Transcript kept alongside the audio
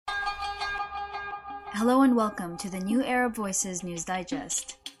Hello and welcome to the New Arab Voices News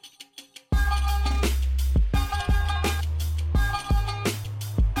Digest.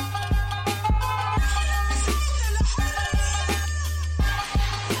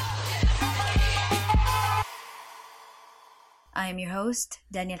 I am your host,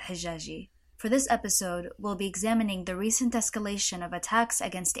 Daniel Hajjaji. For this episode, we'll be examining the recent escalation of attacks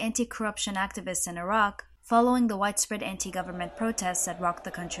against anti-corruption activists in Iraq following the widespread anti-government protests that rocked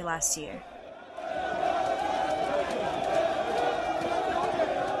the country last year.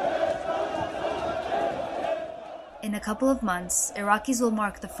 In a couple of months, Iraqis will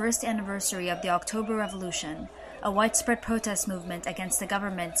mark the first anniversary of the October Revolution, a widespread protest movement against the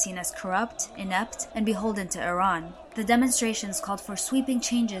government seen as corrupt, inept, and beholden to Iran. The demonstrations called for sweeping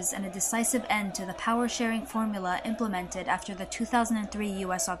changes and a decisive end to the power-sharing formula implemented after the 2003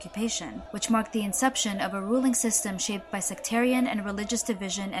 U.S. occupation, which marked the inception of a ruling system shaped by sectarian and religious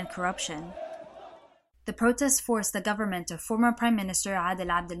division and corruption. The protests forced the government of former Prime Minister Adel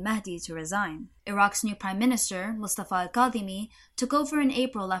Abdel Mahdi to resign. Iraq's new Prime Minister, Mustafa al-Kadhimi, took over in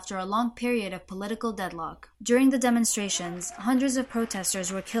April after a long period of political deadlock. During the demonstrations, hundreds of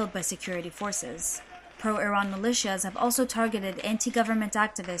protesters were killed by security forces. Pro-Iran militias have also targeted anti-government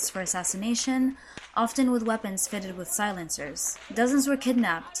activists for assassination, often with weapons fitted with silencers. Dozens were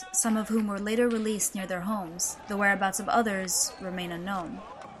kidnapped, some of whom were later released near their homes. The whereabouts of others remain unknown.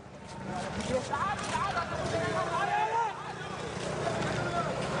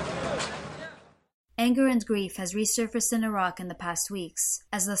 Anger and grief has resurfaced in Iraq in the past weeks,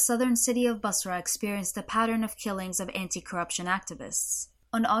 as the southern city of Basra experienced a pattern of killings of anti-corruption activists.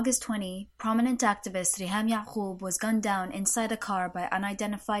 On August 20, prominent activist Reham Yacoub was gunned down inside a car by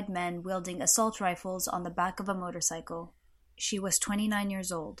unidentified men wielding assault rifles on the back of a motorcycle. She was 29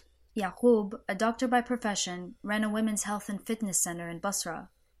 years old. Yacoub, a doctor by profession, ran a women's health and fitness center in Basra.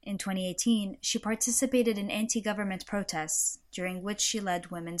 In 2018, she participated in anti-government protests, during which she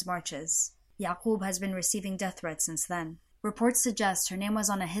led women's marches. Yacoub has been receiving death threats since then. Reports suggest her name was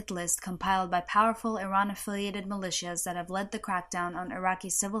on a hit list compiled by powerful Iran-affiliated militias that have led the crackdown on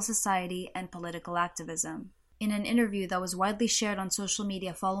Iraqi civil society and political activism. In an interview that was widely shared on social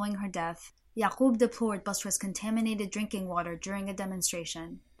media following her death, Yacoub deplored Basra's contaminated drinking water during a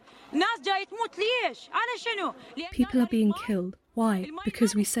demonstration. People are being killed. Why?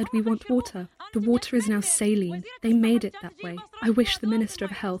 Because we said we want water. The water is now saline. They made it that way. I wish the Minister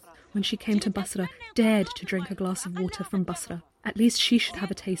of Health, when she came to Basra, dared to drink a glass of water from Basra. At least she should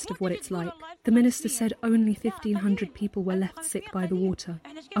have a taste of what it's like. The minister said only 1,500 people were left sick by the water.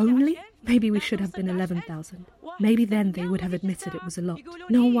 Only? Maybe we should have been 11,000. Maybe then they would have admitted it was a lot.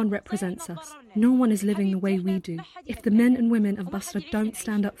 No one represents us. No one is living the way we do. If the men and women of Basra don't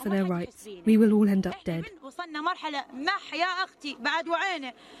stand up for their rights, we will all end up dead.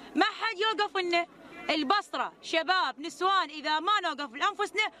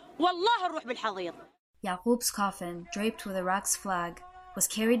 Yacoub's coffin, draped with Iraq's flag, was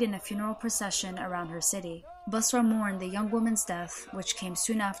carried in a funeral procession around her city. Basra mourned the young woman's death, which came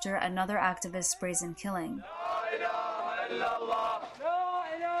soon after another activist's brazen killing.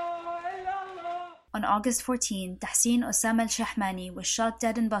 On August 14, Tahsin Osama al-Shahmani was shot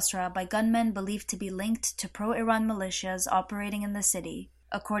dead in Basra by gunmen believed to be linked to pro-Iran militias operating in the city.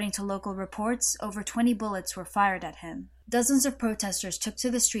 According to local reports, over 20 bullets were fired at him. Dozens of protesters took to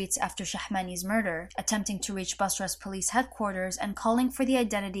the streets after Shahmani's murder, attempting to reach Basra's police headquarters and calling for the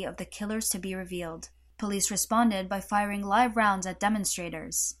identity of the killers to be revealed. Police responded by firing live rounds at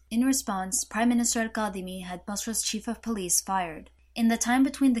demonstrators. In response, Prime Minister al-Kadhimi had Basra's chief of police fired. In the time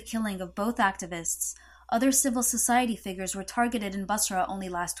between the killing of both activists, other civil society figures were targeted in Basra only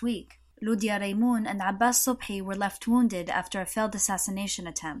last week. Ludia Raymoun and Abbas Sobhi were left wounded after a failed assassination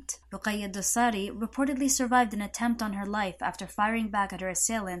attempt. Ruqayya Dossari reportedly survived an attempt on her life after firing back at her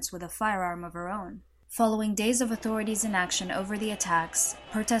assailants with a firearm of her own. Following days of authorities' inaction over the attacks,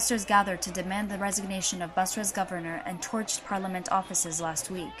 protesters gathered to demand the resignation of Basra's governor and torched parliament offices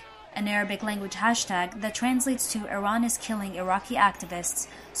last week. An Arabic-language hashtag that translates to "Iran is killing Iraqi activists"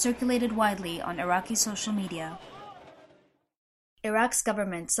 circulated widely on Iraqi social media. Iraq's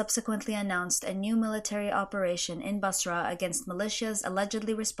government subsequently announced a new military operation in Basra against militias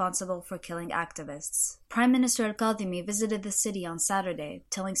allegedly responsible for killing activists. Prime Minister al-Kadhimi visited the city on Saturday,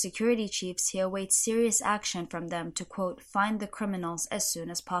 telling security chiefs he awaits serious action from them to, quote, find the criminals as soon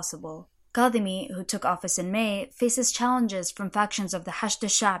as possible. Kadhimi, who took office in May, faces challenges from factions of the Hashd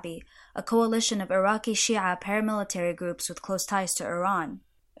al-Sha'bi, a coalition of Iraqi Shia paramilitary groups with close ties to Iran.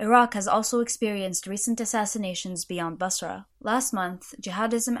 Iraq has also experienced recent assassinations beyond Basra. Last month,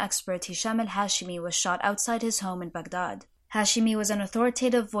 jihadism expert Hisham al-Hashimi was shot outside his home in Baghdad. Hashimi was an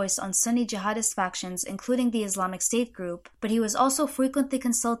authoritative voice on Sunni jihadist factions, including the Islamic State group, but he was also frequently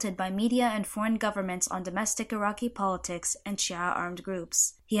consulted by media and foreign governments on domestic Iraqi politics and Shia armed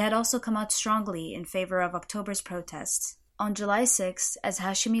groups. He had also come out strongly in favor of October's protests. On July 6, as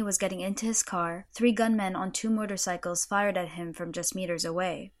Hashimi was getting into his car, 3 gunmen on 2 motorcycles fired at him from just meters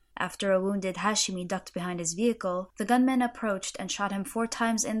away. After a wounded Hashimi ducked behind his vehicle, the gunmen approached and shot him 4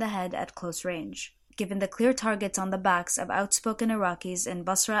 times in the head at close range. Given the clear targets on the backs of outspoken Iraqis in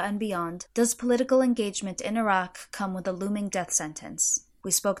Basra and beyond, does political engagement in Iraq come with a looming death sentence? We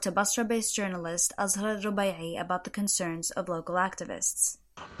spoke to Basra-based journalist Azhar Rubai'i about the concerns of local activists.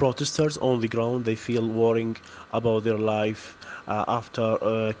 Protesters on the ground, they feel worrying about their life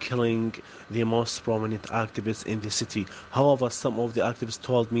after killing the most prominent activists in the city. However, some of the activists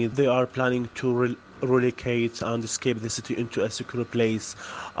told me they are planning to relocate and escape the city into a secure place,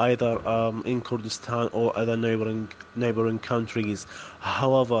 either in Kurdistan or other neighboring countries.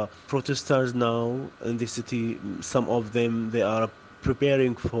 However, protesters now in the city, some of them, they are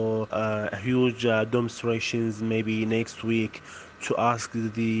preparing for huge demonstrations maybe next week to ask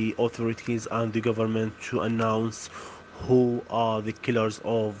the authorities and the government to announce who are the killers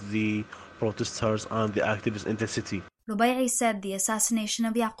of the protesters and the activists in the city. Rubai'i said the assassination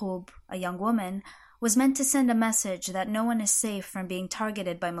of Yacoub, a young woman, was meant to send a message that no one is safe from being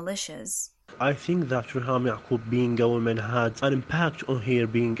targeted by militias. I think that Reham Yacoub being a woman had an impact on her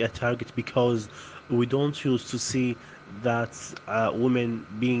being a target, because we don't used to see that women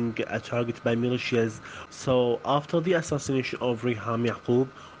being a target by militias. So after the assassination of Reham Yacoub,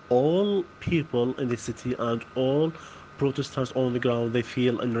 all people in the city and all protesters on the ground, they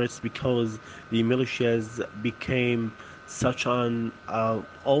feel unrest because the militias became such an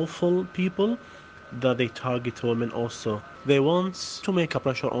awful people that they target women also. They want to make a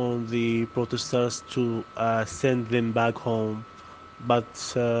pressure on the protesters to send them back home, but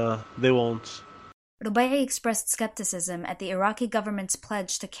they won't. Rubai'i expressed skepticism at the Iraqi government's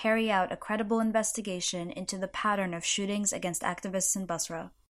pledge to carry out a credible investigation into the pattern of shootings against activists in Basra.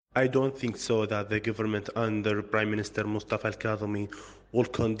 I don't think so that the government under Prime Minister Mustafa al-Kadhimi will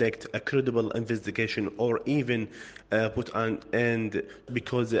conduct a credible investigation or even put an end,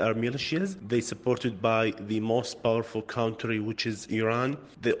 because they are militias. They supported by the most powerful country, which is Iran.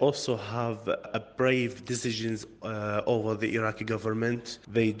 They also have brave decisions over the Iraqi government.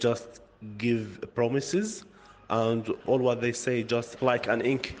 They just give promises, and all what they say just like an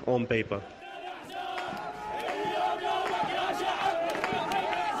ink on paper.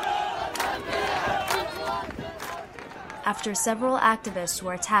 After several activists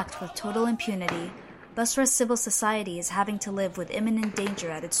were attacked with total impunity, Basra's civil society is having to live with imminent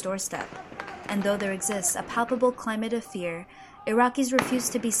danger at its doorstep. And though there exists a palpable climate of fear, Iraqis refuse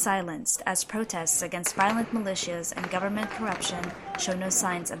to be silenced as protests against violent militias and government corruption show no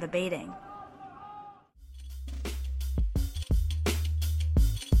signs of abating.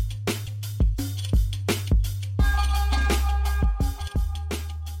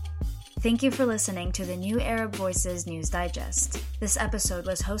 Thank you for listening to the New Arab Voices News Digest. This episode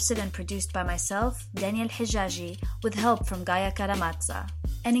was hosted and produced by myself, Daniel Hijaji, with help from Gaia Karamatza.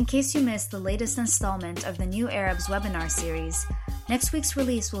 And in case you missed the latest installment of the New Arabs webinar series, next week's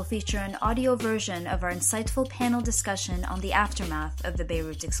release will feature an audio version of our insightful panel discussion on the aftermath of the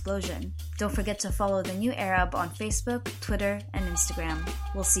Beirut explosion. Don't forget to follow the New Arab on Facebook, Twitter, and Instagram.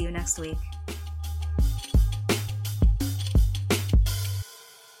 We'll see you next week.